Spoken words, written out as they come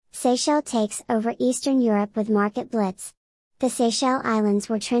Seychelles takes over Eastern Europe with Market Blitz. The Seychelles Islands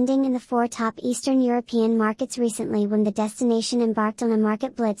were trending in the 4 top Eastern European markets recently when the destination embarked on a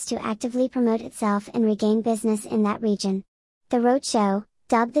market blitz to actively promote itself and regain business in that region. The roadshow,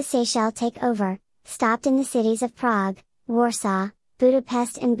 dubbed the Seychelles Takeover, stopped in the cities of Prague, Warsaw,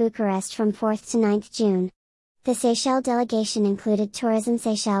 Budapest and Bucharest from 4th to 9th June. The Seychelles delegation included Tourism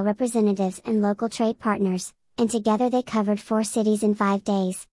Seychelles representatives and local trade partners, and together they covered 4 cities in 5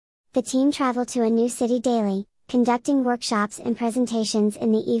 days. The team traveled to a new city daily, conducting workshops and presentations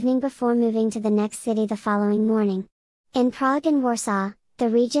in the evening before moving to the next city the following morning. In Prague and Warsaw, the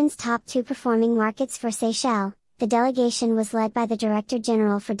region's top 2 performing markets for Seychelles, the delegation was led by the Director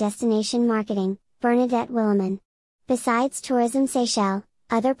General for Destination Marketing, Bernadette Willemin. Besides Tourism Seychelles,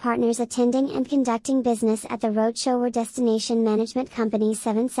 other partners attending and conducting business at the roadshow were destination management companies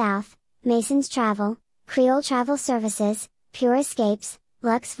 7 South, Masons Travel, Creole Travel Services, Pure Escapes,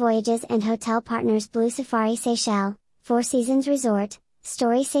 Lux Voyages and hotel partners Blue Safari Seychelles, Four Seasons Resort,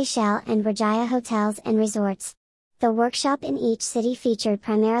 Story Seychelles and Rajaya Hotels and Resorts. The workshop in each city featured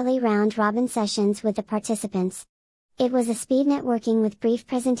primarily round-robin sessions with the participants. It was a speed networking with brief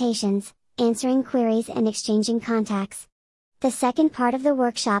presentations, answering queries and exchanging contacts. The second part of the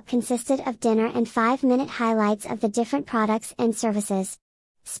workshop consisted of dinner and 5-minute highlights of the different products and services.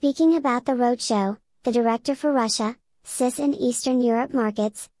 Speaking about the roadshow, the director for Russia, CIS and Eastern Europe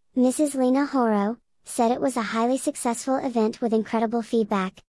markets, Mrs. Lena Horo, said it was a highly successful event with incredible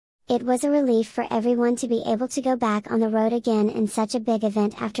feedback. It was a relief for everyone to be able to go back on the road again in such a big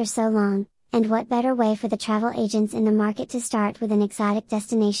event after so long, and what better way for the travel agents in the market to start with an exotic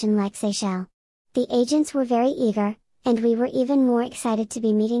destination like Seychelles. The agents were very eager, and we were even more excited to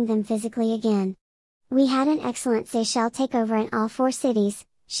be meeting them physically again. We had an excellent Seychelles takeover in all 4 cities,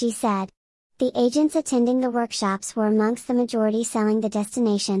 she said. The agents attending the workshops were amongst the majority selling the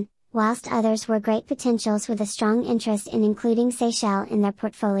destination, whilst others were great potentials with a strong interest in including Seychelles in their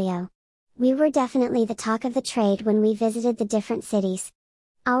portfolio. We were definitely the talk of the trade when we visited the different cities.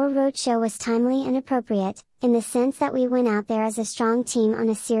 Our roadshow was timely and appropriate, in the sense that we went out there as a strong team on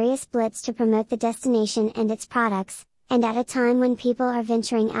a serious blitz to promote the destination and its products, and at a time when people are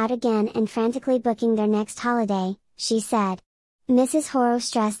venturing out again and frantically booking their next holiday, she said. Mrs. Horo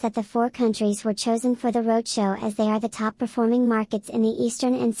stressed that the 4 countries were chosen for the roadshow as they are the top performing markets in the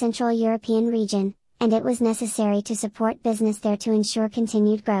Eastern and Central European region, and it was necessary to support business there to ensure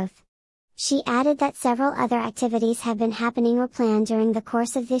continued growth. She added that several other activities have been happening or planned during the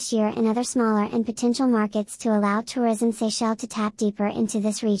course of this year in other smaller and potential markets to allow Tourism Seychelles to tap deeper into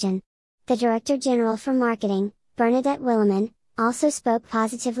this region. The Director General for Marketing, Bernadette Willemin, also spoke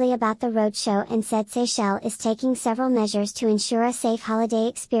positively about the roadshow and said Seychelles is taking several measures to ensure a safe holiday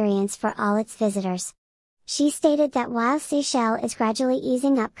experience for all its visitors. She stated that while Seychelles is gradually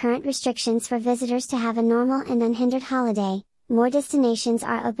easing up current restrictions for visitors to have a normal and unhindered holiday, more destinations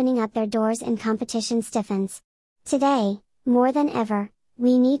are opening up their doors and competition stiffens. Today, more than ever,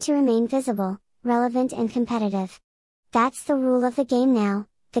 we need to remain visible, relevant and competitive. That's the rule of the game now,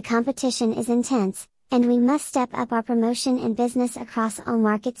 the competition is intense, and we must step up our promotion and business across all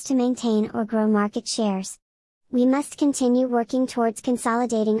markets to maintain or grow market shares. We must continue working towards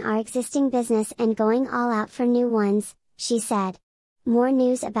consolidating our existing business and going all out for new ones, she said. More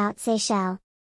news about Seychelles.